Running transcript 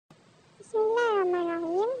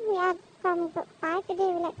Book 5.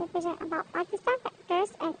 Today we like to present about Pakistan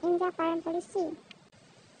factors and India foreign policy.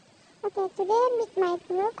 Okay, today meet my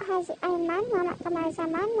group HAZIQ AIMAN, MOHAMAD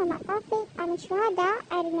Kamaruzaman, MOHD TAUFIK, SYUHADA,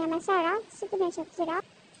 IRENEA MAISARAH, SITI dan SHAQEERA,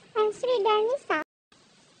 and DARNISA.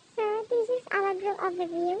 So this is our group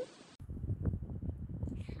overview.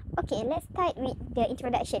 Okay, let's start with the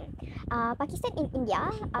introduction. Pakistan and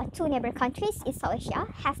India, two neighbor countries in South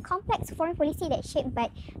Asia, have complex foreign policy that shaped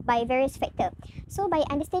by various factors. So, by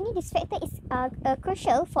understanding this factor is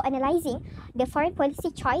crucial for analyzing the foreign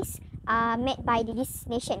policy choice made by this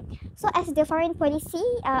nation. So, as the foreign policy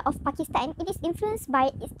of Pakistan, it is influenced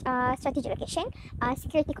by its strategic location,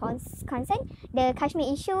 security concern, the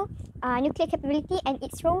Kashmir issue, nuclear capability, and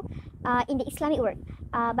its role in the Islamic world.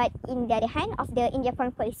 But in the other hand, of the India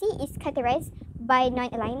foreign policy is characterized by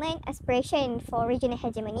non-alignment, aspiration for regional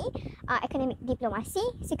hegemony, economic diplomacy,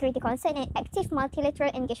 security concern, and active multilateral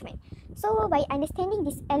engagement. So, by understanding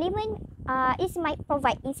this element, it might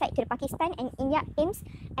provide insight to the Pakistan and India aims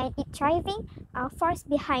and its driving force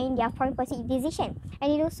behind their foreign policy decision.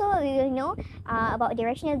 And it also we will know about the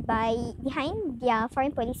rationale behind their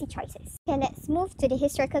foreign policy choices. Okay, let's move to the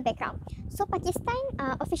historical background. So, Pakistan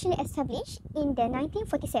officially established in the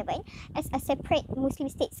 1947 as a separate Muslim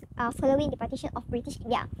state following the partition of British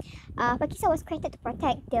India. Pakistan was created to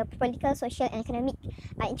protect the political, social, and economic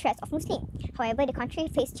interests of Muslims. However, the country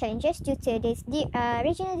faced challenges due to this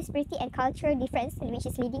regional disparity and cultural difference, which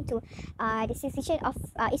is leading to the secession of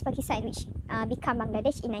East Pakistan, which became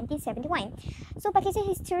Bangladesh in 1971. So, Pakistan's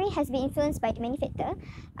history has been influenced by the many factors,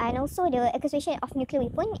 and also the acquisition of nuclear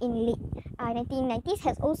weapon in late 1990s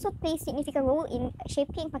has also played a significant role in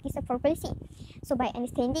shaping Pakistan's foreign policy. So, by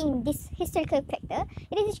understanding this historical factor,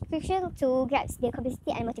 it is crucial to grasp the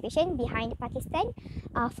complexity and motivation behind Pakistan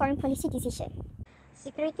foreign policy decision.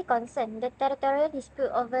 Security concern. The territorial dispute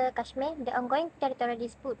over Kashmir. The ongoing territorial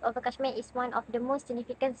dispute over Kashmir is one of the most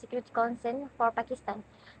significant security concerns for Pakistan.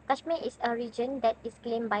 Kashmir is a region that is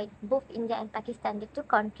claimed by both India and Pakistan. The two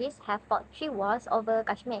countries have fought 3 wars over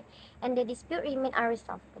Kashmir, and the dispute remains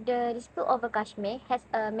unresolved. The dispute over Kashmir has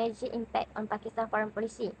a major impact on Pakistan's foreign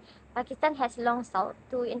policy. Pakistan has long sought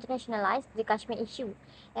to internationalize the Kashmir issue,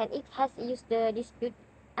 and it has used the dispute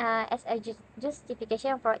as a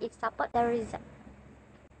justification for its support terrorism.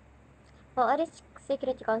 For other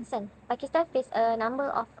security concerns, Pakistan faces a number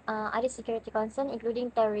of other security concerns,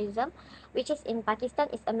 including terrorism, which is in Pakistan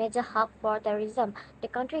is a major hub for terrorism. The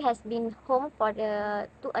country has been home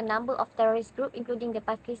to a number of terrorist groups, including the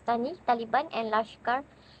Pakistani Taliban and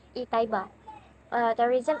Lashkar-e-Taiba.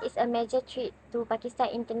 Terrorism is a major threat to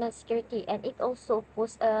Pakistan's internal security, and it also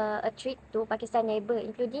poses a threat to Pakistan's neighbors,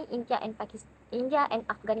 including India and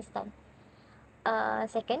Afghanistan.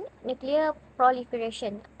 Second, nuclear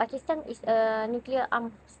proliferation. Pakistan is a nuclear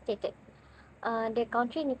armed state. The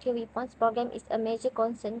country's nuclear weapons program is a major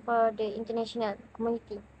concern for the international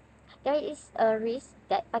community. There is a risk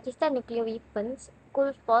that Pakistan nuclear weapons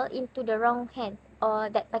could fall into the wrong hand, or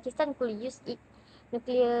that Pakistan could use its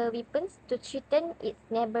nuclear weapons to threaten its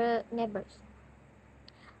neighbors.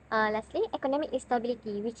 Lastly, economic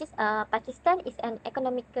instability, which is Pakistan is an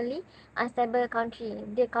economically unstable country.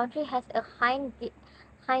 The country has a high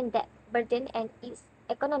debt burden, and its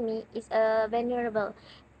economy is vulnerable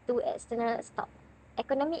to external shock.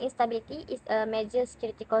 Economic instability is a major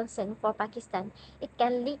security concern for Pakistan. It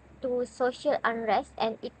can lead to social unrest,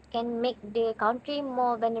 and it can make the country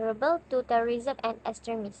more vulnerable to terrorism and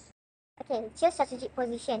extremism. Okay, geostrategic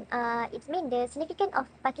position. It means the significance of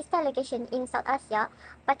Pakistan location in South Asia.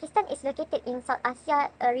 Pakistan is located in South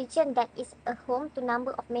Asia, a region that is a home to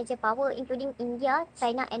number of major powers, including India,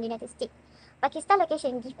 China, and the United States. Pakistan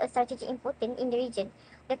location gives a strategic importance in the region.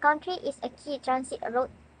 The country is a key transit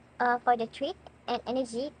route for the trade and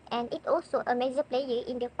energy, and it also a major player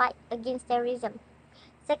in the fight against terrorism.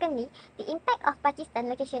 Secondly, the impact of Pakistan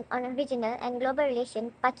location on regional and global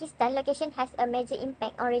relations. Pakistan location has a major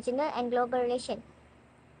impact on regional and global relations.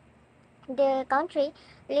 The country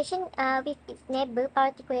relations with its neighbor,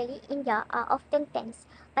 particularly India, are often tense.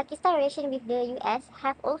 Pakistan relations with the US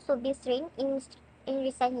have also been strained in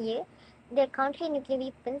recent years. The country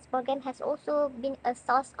nuclear weapons program has also been a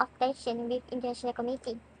source of tension with international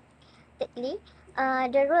community. Thirdly,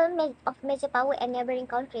 the role of major power and neighboring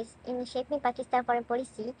countries in shaping Pakistan foreign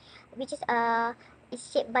policy, which is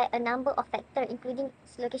shaped by a number of factors, including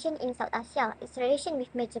its location in South Asia, its relation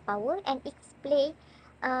with major power, and its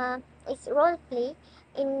role play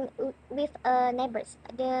in with neighbors.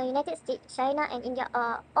 The United States, China, and India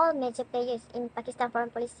are all major players in Pakistan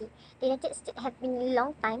foreign policy. The United States have been a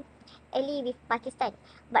long time ally with Pakistan,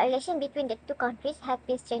 but relations between the two countries have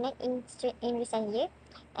been strained in recent years,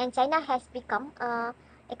 and China has become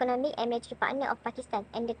economic and military partner of Pakistan,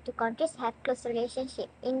 and the two countries have close relationship.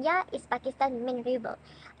 India is Pakistan's main rival,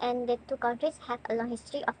 and the two countries have a long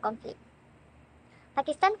history of conflict.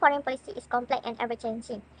 Pakistan's foreign policy is complex and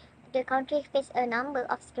ever-changing. The country faces a number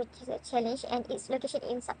of security challenges, and its location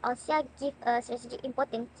in South Asia gives a strategic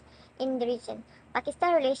importance in the region.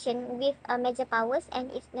 Pakistan's relations with major powers and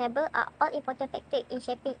its neighbors are all important factors in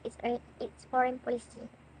shaping its foreign policy.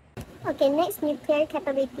 Okay, next, nuclear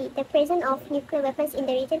capability. The presence of nuclear weapons in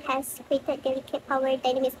the region has created delicate power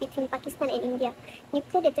dynamics between Pakistan and India.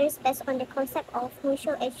 Nuclear deterrence based on the concept of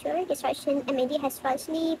mutual assured destruction, MOD has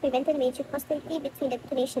largely prevented major hostility between the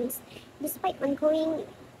two nations. Despite ongoing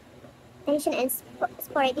tension and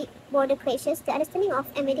sporadic border clashes, the understanding of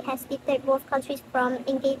MOD has deterred both countries from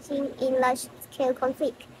engaging in large-scale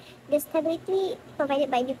conflict. The stability provided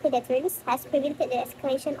by nuclear deterrence has prevented the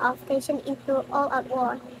escalation of tension into all-out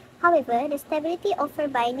war. However, the stability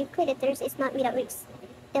offered by nuclear deterrence is not without risk.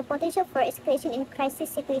 The potential for escalation in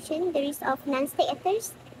crisis situation, the risk of non-state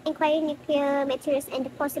actors acquiring nuclear materials, and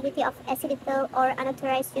the possibility of accidental or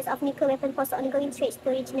unauthorized use of nuclear weapons pose ongoing threats to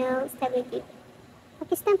regional stability.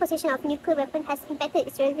 Pakistan's possession of nuclear weapons has impacted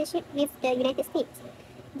its relationship with the United States.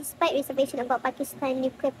 Despite reservation about Pakistan's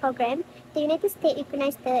nuclear program, the United States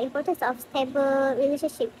recognized the importance of stable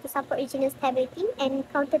relationship to support regional stability and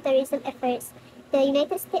counter-terrorism efforts. The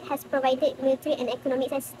United States has provided military and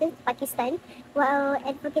economic assistance to Pakistan while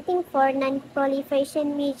advocating for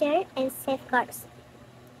non-proliferation measures and safeguards.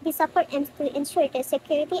 This support aims to ensure the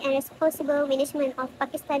security and responsible management of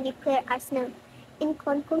Pakistan's nuclear arsenal. In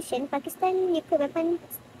conclusion, Pakistan's nuclear weapons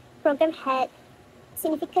program had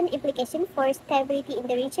significant implications for stability in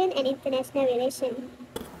the region and international relations.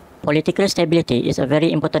 Political stability is a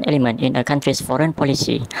very important element in a country's foreign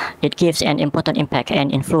policy. It gives an important impact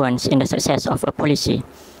and influence in the success of a policy.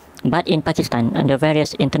 But in Pakistan, the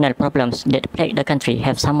various internal problems that plague the country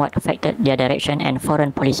have somewhat affected their direction and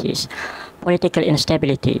foreign policies. Political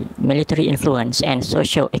instability, military influence, and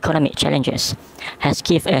socio-economic challenges has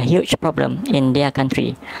given a huge problem in their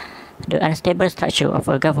country. The unstable structure of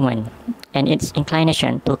a government and its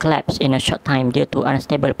inclination to collapse in a short time due to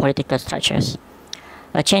unstable political structures.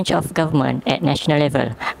 A change of government at national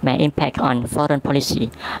level may impact on foreign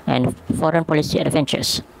policy, and foreign policy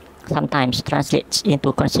adventures sometimes translates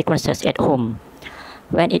into consequences at home.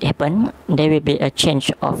 When it happens, there will be a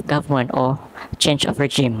change of government or change of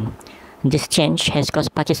regime. This change has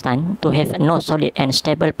caused Pakistan to have no solid and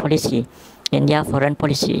stable policy in their foreign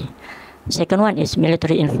policy. Second one is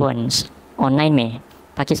military influence. On 9 May,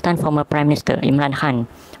 Pakistan former Prime Minister Imran Khan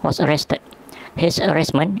was arrested. His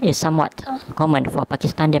arrestment is somewhat common for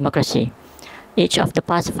Pakistan democracy. Each of the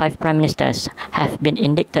past 5 prime ministers have been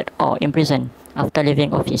indicted or imprisoned after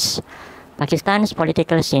leaving office. Pakistan's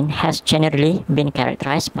political scene has generally been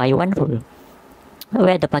characterized by one rule.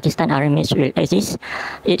 Where the Pakistan armies will exist,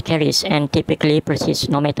 it carries and typically persists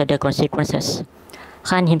no matter the consequences.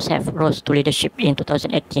 Khan himself rose to leadership in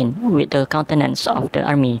 2018 with the countenance of the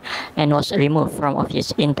army and was removed from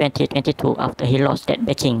office in 2022 after he lost that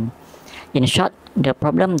backing. In short, the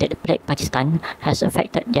problem that plagued Pakistan has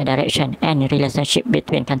affected their direction and relationship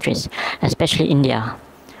between countries, especially India.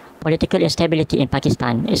 Political instability in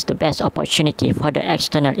Pakistan is the best opportunity for the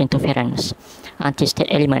external interference, anti-state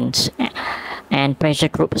elements, and pressure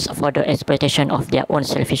groups for the exploitation of their own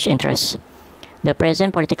selfish interests. The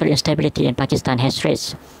present political instability in Pakistan has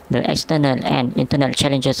raised the external and internal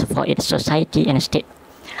challenges for its society and state.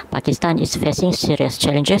 Pakistan is facing serious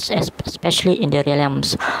challenges, especially in the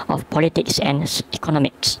realms of politics and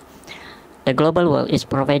economics. The global world is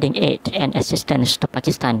providing aid and assistance to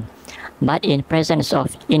Pakistan, but in presence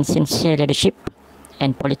of insincere leadership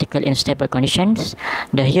and political unstable conditions,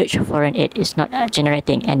 the huge foreign aid is not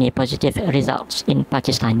generating any positive results in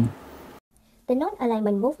Pakistan. The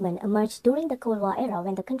non-alignment movement emerged during the Cold War era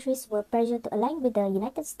when the countries were pressured to align with the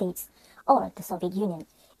United States or the Soviet Union.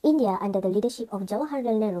 India, under the leadership of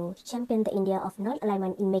Jawaharlal Nehru, championed the idea of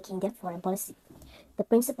non-alignment in making their foreign policy. The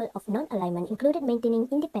principle of non-alignment included maintaining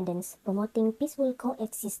independence, promoting peaceful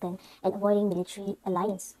coexistence, and avoiding military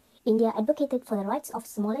alliance. India advocated for the rights of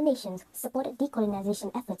smaller nations, supported decolonization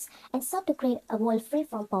efforts, and sought to create a world free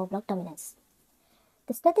from power bloc dominance.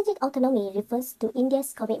 The strategic autonomy refers to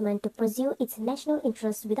India's commitment to pursue its national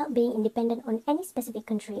interests without being independent on any specific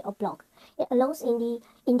country or bloc. It allows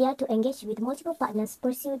India to engage with multiple partners,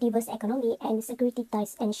 pursue diverse economic and security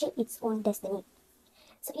ties, and shape its own destiny.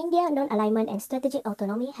 So India non-alignment and strategic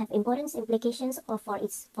autonomy have important implications for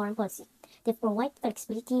its foreign policy. They provide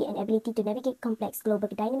flexibility and ability to navigate complex global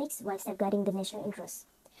dynamics while safeguarding the national interests.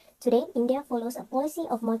 Today, India follows a policy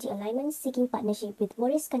of multi-alignment seeking partnership with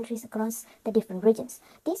various countries across the different regions.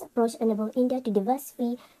 This approach enables India to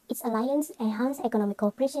diversify its alliance, enhance economic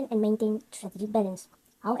cooperation, and maintain strategic balance.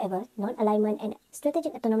 However, non-alignment and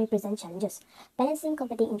strategic autonomy present challenges. Balancing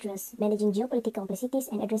competing interests, managing geopolitical complexities,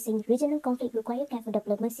 and addressing regional conflict require careful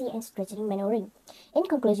diplomacy and strategic maneuvering. In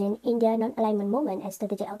conclusion, India's non-alignment movement and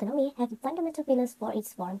strategic autonomy have fundamental pillars for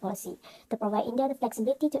its foreign policy. They provide India the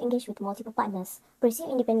flexibility to engage with multiple partners, pursue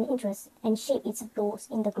independent interests, and shape its roles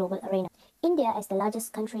in the global arena. India, as the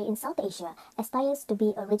largest country in South Asia, aspires to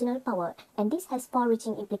be a regional power, and this has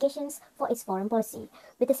far-reaching implications for its foreign policy.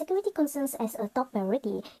 With the security concerns as a top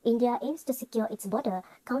priority, India aims to secure its border,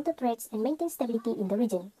 counter threats, and maintain stability in the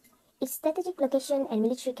region. Its strategic location and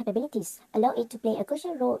military capabilities allow it to play a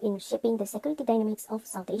crucial role in shaping the security dynamics of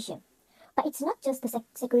South Asia. But it's not just the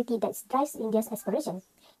security that drives India's aspiration.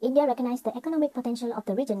 India recognizes the economic potential of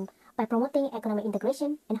the region. By promoting economic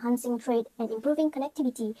integration, enhancing trade, and improving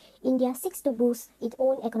connectivity, India seeks to boost its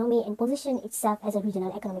own economy and position itself as a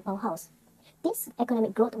regional economic powerhouse. This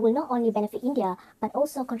economic growth will not only benefit India, but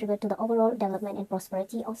also contribute to the overall development and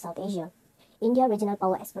prosperity of South Asia. India's regional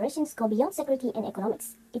power aspirations go beyond security and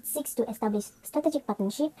economics. It seeks to establish strategic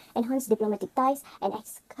partnership, enhance diplomatic ties, and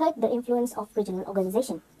exert the influence of regional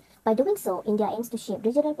organizations. By doing so, India aims to shape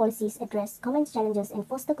regional policies, address common challenges, and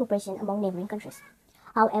foster cooperation among neighboring countries.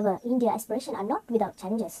 However, India's aspirations are not without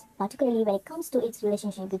challenges, particularly when it comes to its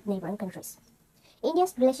relationship with neighboring countries.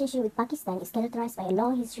 India's relationship with Pakistan is characterized by a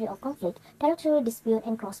long history of conflict, territorial dispute,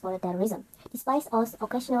 and cross-border terrorism. Despite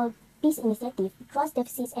occasional peace initiatives, trust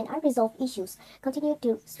deficits, and unresolved issues continue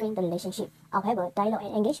to strain the relationship. However, dialogue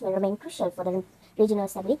and engagement remain crucial for the regional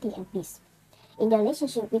stability and peace. India's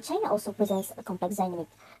relationship with China also presents a complex dynamic.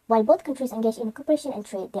 While both countries engage in cooperation and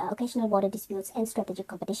trade, there are occasional border disputes and strategic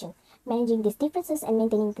competition. Managing these differences and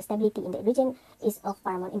maintaining the stability in the region is of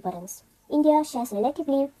paramount importance. India shares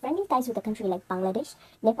relatively friendly ties with a country like Bangladesh,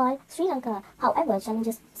 Nepal, Sri Lanka. However,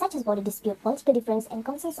 challenges such as border dispute, political difference, and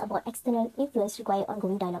concerns about external influence require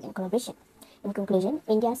ongoing dialogue and collaboration. In conclusion,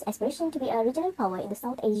 India's aspiration to be a regional power in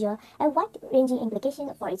South Asia have wide-ranging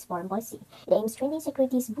implications for its foreign policy. It aims to strengthen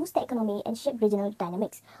security, boost the economy, and shape regional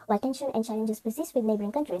dynamics. While tension and challenges persist with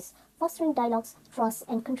neighboring countries, fostering dialogues, trust,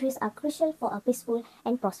 and countries are crucial for a peaceful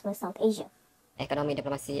and prosperous South Asia. Economic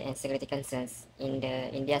diplomacy and security concerns in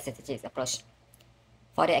the India's strategic approach.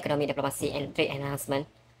 For the economic diplomacy and trade enhancement,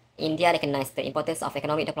 India recognized the importance of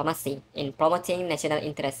economic diplomacy in promoting national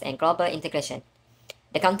interests and global integration.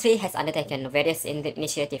 The country has undertaken various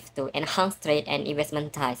initiatives to enhance trade and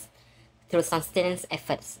investment ties. Through sustained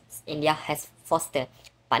efforts, India has fostered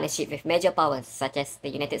partnerships with major powers such as the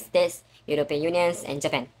United States, European Union, and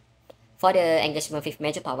Japan. For the engagement with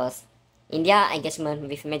major powers, India's engagement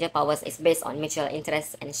with major powers is based on mutual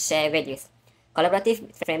interests and shared values.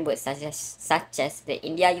 Collaborative frameworks such as the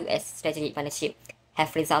India-US Strategic Partnership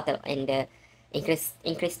have resulted in the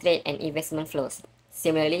increased trade and investment flows.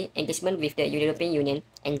 Similarly, engagement with the European Union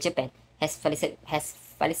and Japan has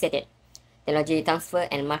facilitated technology transfer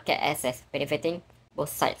and market access, benefiting both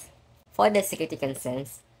sides. For the security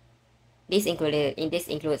concerns, this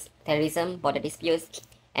includes terrorism, border disputes,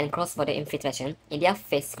 and cross-border infiltration. India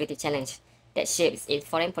faces security challenge that shapes its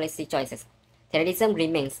foreign policy choices. Terrorism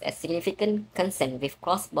remains a significant concern with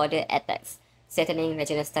cross-border attacks, threatening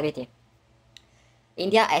regional stability.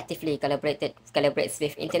 India actively collaborates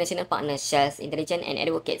with international partners, shares intelligence, and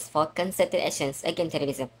advocates for concerted actions against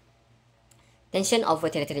terrorism. Tension over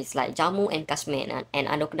territories like Jammu and Kashmir and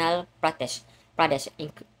Arunachal Pradesh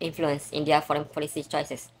influence India's foreign policy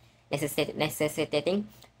choices, necessitating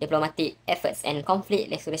diplomatic efforts and conflict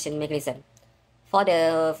resolution mechanisms. For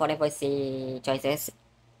the foreign policy choices,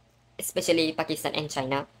 especially Pakistan and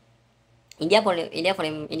China,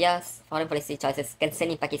 India's foreign policy choices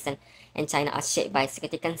concerning Pakistan and China are shaped by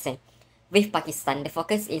security concerns. With Pakistan, the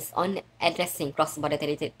focus is on addressing cross-border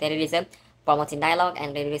terrorism, promoting dialogue,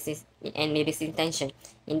 and reducing tension.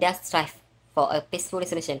 India strives for a peaceful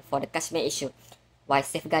resolution for the Kashmir issue, while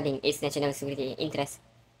safeguarding its national security interests.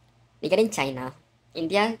 Regarding China,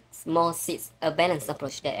 India more seeks a balanced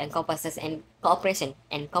approach that encompasses cooperation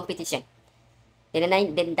and competition. The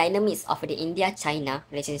dynamics of the India-China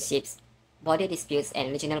relationships, border disputes, and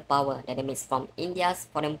regional power dynamics from India's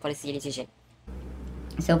foreign policy decision.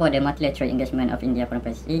 So for the multilateral engagement of India foreign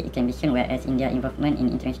policy, it can be shown whereas India's involvement in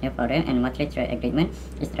international forum and multilateral agreement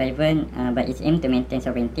is driven by its aim to maintain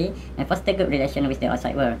sovereignty and foster good relations with the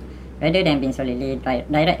outside world, rather than being solely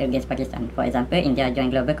direct against Pakistan. For example, India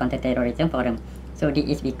joined Global Counter-Terrorism Forum. So this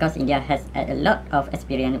is because India has had a lot of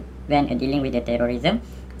experience when dealing with the terrorism.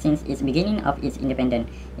 since its beginning of its independence.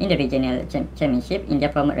 In the regional championship, India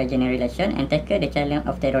promote regional relations and tackle the challenge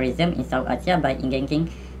of terrorism in South Asia by engaging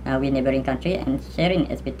with neighboring countries and sharing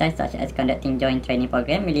expertise such as conducting joint training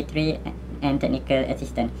program, military and technical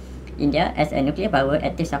assistance. India, as a nuclear power,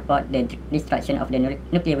 actively support the destruction of the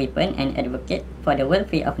nuclear weapon and advocate for the world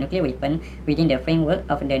free of nuclear weapon within the framework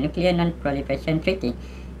of the Nuclear Non-Proliferation Treaty.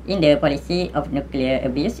 In the policy of nuclear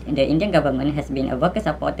abuse, the Indian government has been a vocal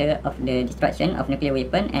supporter of the destruction of nuclear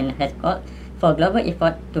weapons and has called for global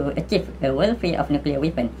effort to achieve a world free of nuclear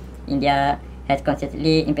weapons. India has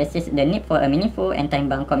consistently emphasized the need for a meaningful and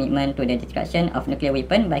time-bound commitment to the destruction of nuclear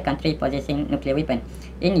weapons by countries possessing nuclear weapons.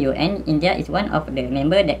 In UN, India is one of the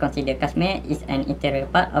members that consider Kashmir is an integral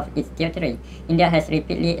part of its territory. India has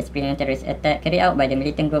repeatedly experienced terrorist attacks carried out by the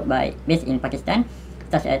militant group based in Pakistan,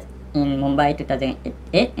 such as in Mumbai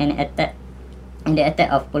 2008 and the attack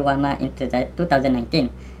of Pulwama in 2019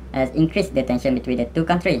 has increased the tension between the two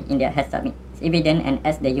countries. India has submitted evidence and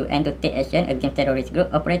asked the UN to take action against terrorist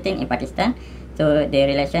groups operating in Pakistan. So the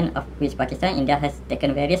relation with Pakistan, India has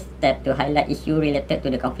taken various steps to highlight issues related to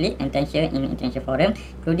the conflict and tension in international forums,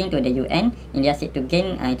 including to the UN. India seeks to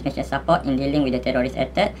gain international support in dealing with the terrorist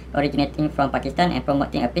attack originating from Pakistan and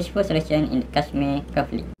promoting a peaceful solution in the Kashmir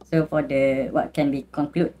conflict. So for the what can be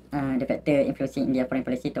conclude the factor influencing India foreign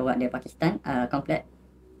policy toward the Pakistan complex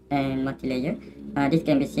and multi-layer. This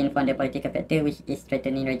can be seen from the political factor, which is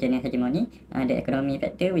threatening regional hegemony, the economy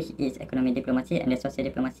factor, which is economic diplomacy, and the social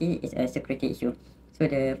diplomacy is a security issue.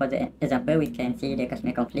 So for the example, we can see the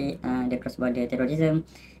Kashmir conflict, the cross-border terrorism,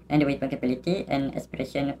 and the weapon capability and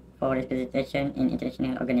aspiration for representation in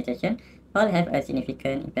international organizations all have a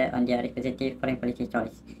significant impact on their representative foreign policy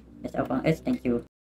choice. That's all from us. Thank you.